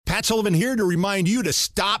Matt Sullivan here to remind you to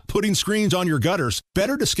stop putting screens on your gutters.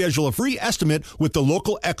 Better to schedule a free estimate with the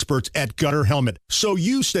local experts at Gutter Helmet so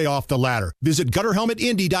you stay off the ladder. Visit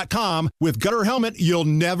GutterHelmetIndy.com. With Gutter Helmet, you'll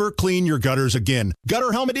never clean your gutters again.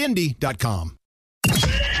 GutterHelmetIndy.com.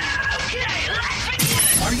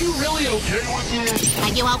 Are you really okay with this?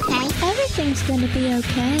 Are you okay? Everything's gonna be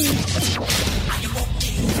okay.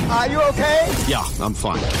 Are you okay? Yeah, I'm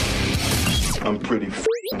fine. I'm pretty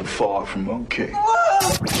far from okay.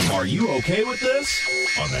 Are you okay with this?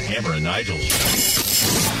 On the Hammer and Nigel Show.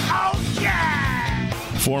 Oh, yeah!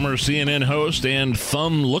 Former CNN host and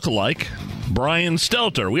Thumb lookalike, Brian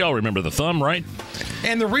Stelter. We all remember the Thumb, right?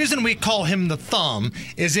 And the reason we call him the Thumb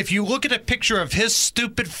is if you look at a picture of his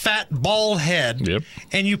stupid, fat, bald head,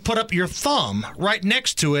 and you put up your thumb right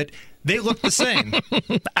next to it, they look the same.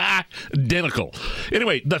 Identical.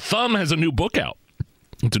 Anyway, the Thumb has a new book out.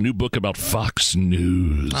 It's a new book about Fox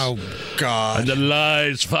News. Oh, God. And the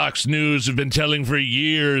lies Fox News have been telling for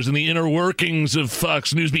years, and the inner workings of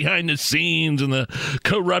Fox News behind the scenes, and the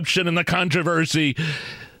corruption and the controversy.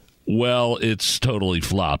 Well, it's totally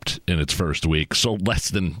flopped in its first week. So less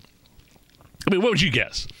than... I mean, what would you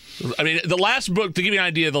guess? I mean, the last book, to give you an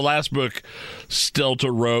idea, the last book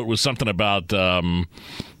Stelter wrote was something about...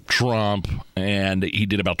 Trump, and he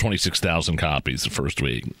did about 26,000 copies the first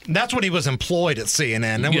week. That's when he was employed at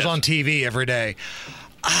CNN and was on TV every day.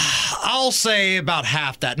 I'll say about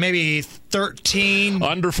half that, maybe 13.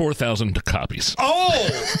 Under 4,000 copies. Oh!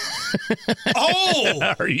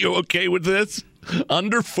 Are you okay with this?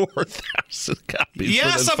 Under 4,000 copies.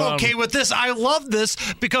 Yes, I'm okay with this. I love this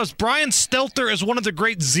because Brian Stelter is one of the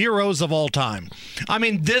great zeros of all time. I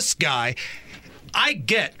mean, this guy... I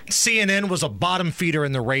get CNN was a bottom feeder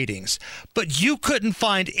in the ratings, but you couldn't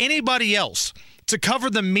find anybody else to cover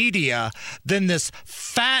the media than this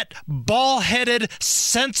fat, bald-headed,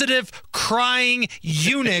 sensitive, crying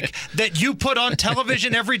eunuch that you put on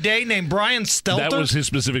television every day named Brian Stelter. That was his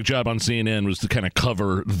specific job on CNN, was to kind of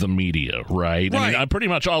cover the media, right? I mean, pretty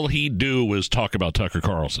much all he'd do was talk about Tucker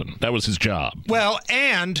Carlson. That was his job. Well,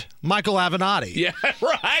 and Michael Avenatti. Yeah,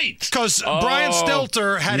 right. Because Brian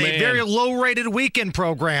Stelter had a very low-rated weekend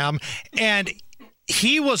program, and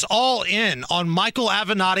he was all in on Michael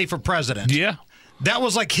Avenatti for president. Yeah. That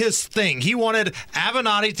was like his thing. He wanted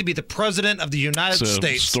Avenatti to be the president of the United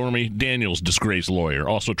States. Stormy Daniels, disgraced lawyer,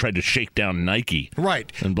 also tried to shake down Nike.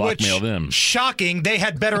 Right. And blackmail them. Shocking. They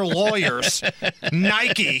had better lawyers.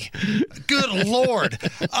 Nike. Good Lord.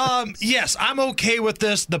 Yes, I'm okay with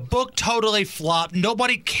this. The book totally flopped.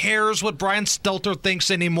 Nobody cares what Brian Stelter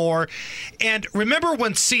thinks anymore. And remember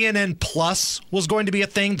when CNN Plus was going to be a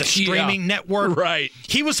thing, the streaming network? Right.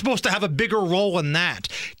 He was supposed to have a bigger role in that.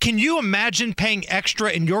 Can you imagine paying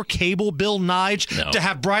extra in your cable bill, Nige, to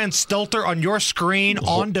have Brian Stelter on your screen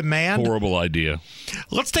on demand? Horrible idea.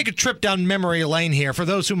 Let's take a trip down memory lane here for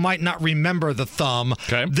those who might not remember the Thumb.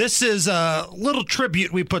 Okay. This is a little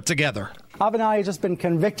tribute we put together. Avenatti has just been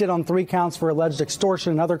convicted on 3 counts for alleged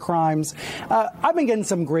extortion and other crimes. I've been getting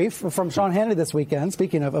some grief from Sean Hannity this weekend,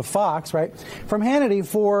 speaking of Fox, right? From Hannity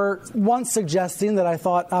for once suggesting that I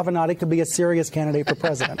thought Avenatti could be a serious candidate for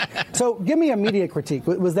president. So give me a media critique.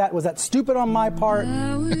 Was that stupid on my part?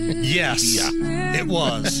 Yes, it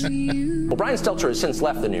was. Well, Brian Stelter has since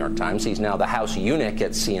left the New York Times. He's now the House eunuch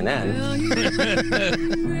at CNN.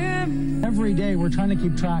 Every day we're trying to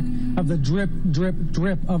keep track of the drip, drip,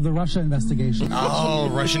 drip of the Russia investigation. Oh,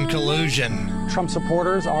 Russian collusion. Trump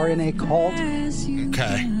supporters are in a cult.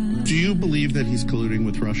 Okay. Do you believe that he's colluding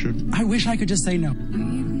with Russia? I wish I could just say no.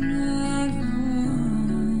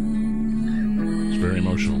 It's very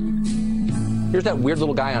emotional. Here's that weird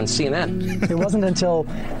little guy on CNN. It wasn't until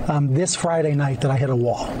this Friday night that I hit a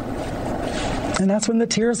wall. And that's when the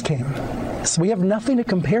tears came. So we have nothing to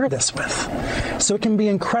compare this with. So it can be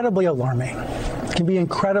incredibly alarming. It can be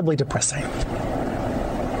incredibly depressing.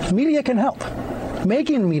 Media can help.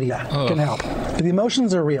 Making media can help. The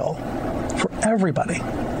emotions are real for everybody.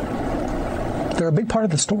 They're a big part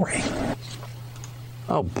of the story.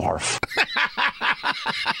 Oh, barf.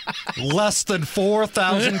 Less than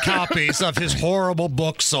 4,000 copies of his horrible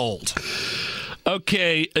book sold.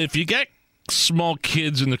 Okay, if you got small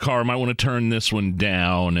kids in the car, might want to turn this one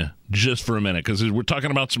down just for a minute, because we're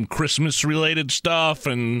talking about some Christmas-related stuff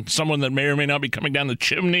and someone that may or may not be coming down the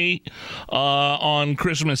chimney on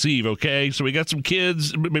Christmas Eve, okay? So we got some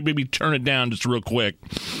kids. Maybe turn it down just real quick.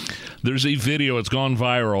 There's a video that's gone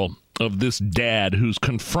viral of this dad who's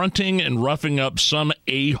confronting and roughing up some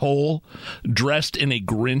a-hole dressed in a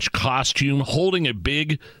Grinch costume, holding a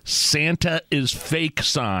big Santa is fake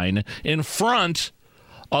sign in front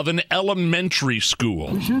of an elementary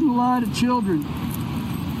school. We shouldn't lie to children.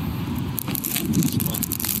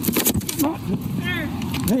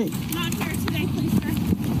 Hey. Not here today, please, sir.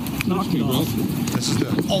 Knock it off. This is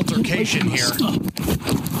the altercation here.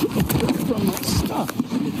 From my stuff.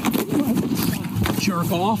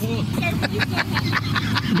 Jerk off.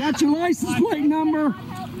 Got your license plate number.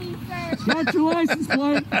 Got your license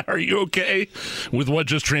plate. Are you okay with what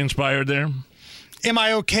just transpired there? Am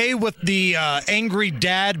I okay with the angry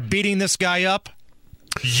dad beating this guy up?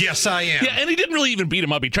 Yes, I am. Yeah, and he didn't really even beat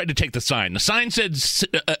him up. He tried to take the sign. The sign said,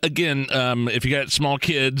 again, if you got small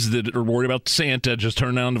kids that are worried about Santa, just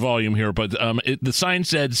turn down the volume here. But the sign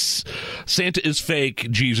said, Santa is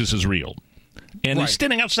fake, Jesus is real. And he's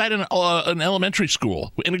standing outside an elementary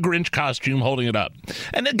school in a Grinch costume holding it up.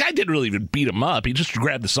 And the guy didn't really even beat him up. He just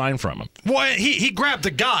grabbed the sign from him. Well, he grabbed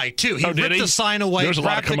the guy, too. He ripped the sign away,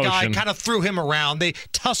 grabbed the guy, kind of threw him around. They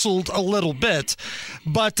tussled a little bit.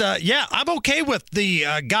 But, yeah, I'm okay with the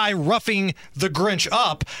guy roughing the Grinch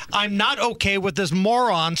up. I'm not okay with this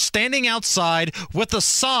moron standing outside with a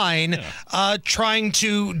sign trying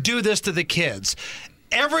to do this to the kids.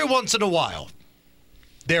 Every once in a while,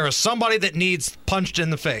 there is somebody that needs punched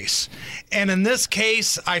in the face. And in this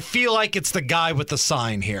case, I feel like it's the guy with the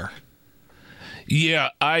sign here. Yeah,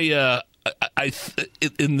 and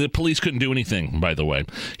the police couldn't do anything, by the way.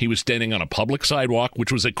 He was standing on a public sidewalk,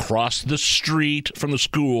 which was across the street from the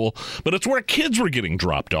school, but it's where kids were getting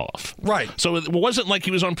dropped off. Right. So it wasn't like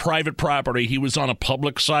he was on private property. He was on a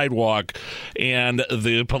public sidewalk, and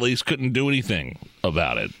the police couldn't do anything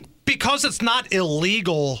about it. Because it's not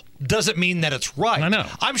illegal doesn't mean that it's right. I know.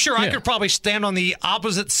 I'm sure I could probably stand on the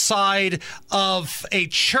opposite side of a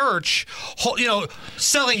church,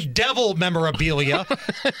 selling devil memorabilia.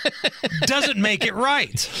 Doesn't make it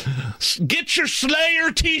right. Get your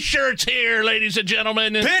Slayer T-shirts here, ladies and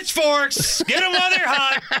gentlemen. Pitchforks. Get them while they're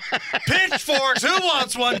hot. Pitchforks. Who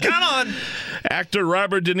wants one? Come on. Actor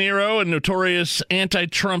Robert De Niro, a notorious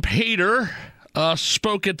anti-Trump hater,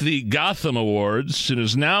 spoke at the Gotham Awards and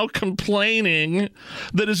is now complaining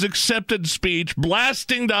that his acceptance speech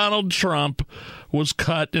blasting Donald Trump was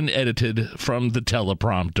cut and edited from the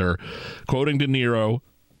teleprompter. Quoting De Niro,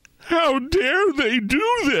 "How dare they do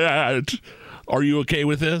that?" Are you okay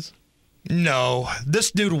with this? No, this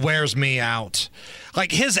dude wears me out.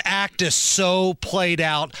 Like, his act is so played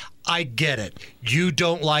out. I get it. You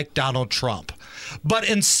don't like Donald Trump. But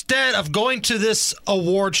instead of going to this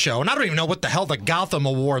award show, and I don't even know what the hell the Gotham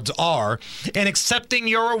Awards are, and accepting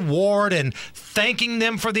your award and thanking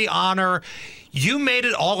them for the honor, you made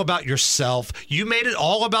it all about yourself. You made it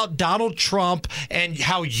all about Donald Trump and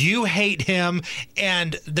how you hate him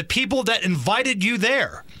and the people that invited you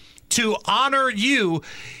there to honor you.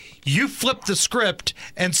 You flip the script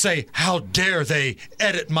and say, how dare they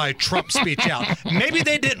edit my Trump speech out? Maybe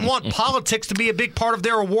they didn't want politics to be a big part of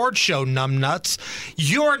their award show, numbnuts.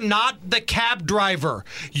 You're not the cab driver.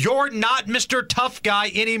 You're not Mr. Tough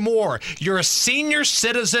Guy anymore. You're a senior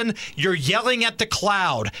citizen. You're yelling at the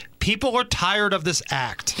cloud. People are tired of this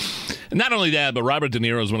act. Not only that, but Robert De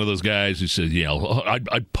Niro is one of those guys who says,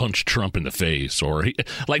 I'd punch Trump in the face, or he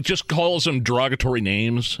just calls him derogatory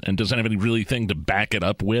names and doesn't have any really thing to back it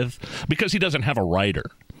up with because he doesn't have a writer.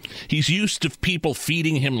 He's used to people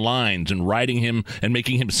feeding him lines and writing him and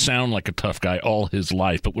making him sound like a tough guy all his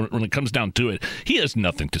life. But when it comes down to it, he has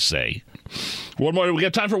nothing to say. One more. We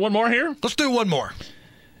got time for one more here? Let's do one more.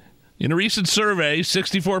 In a recent survey,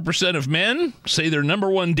 64% of men say their number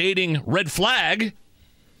one dating red flag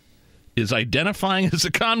is identifying as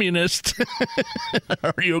a communist.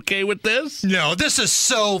 Are you okay with this? No, this is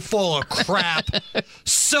so full of crap.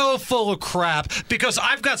 So full of crap. Because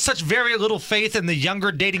I've got such very little faith in the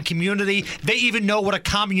younger dating community, they even know what a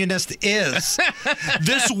communist is.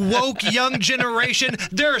 This woke young generation,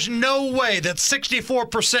 there's no way that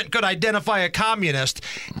 64% could identify a communist.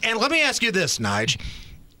 And let me ask you this, Nige.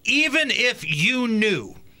 Even if you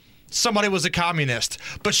knew somebody was a communist,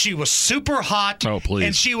 but she was super hot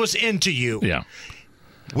and she was into you. Yeah.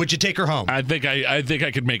 Would you take her home? I think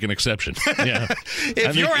I could make an exception. Yeah.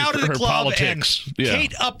 If you're out at a club and yeah.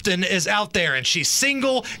 Kate Upton is out there and she's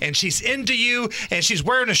single and she's into you and she's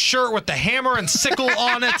wearing a shirt with the hammer and sickle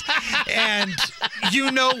on it and you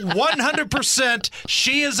know 100%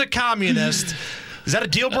 she is a communist, is that a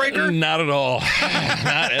deal breaker? Not at all.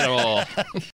 Not at all.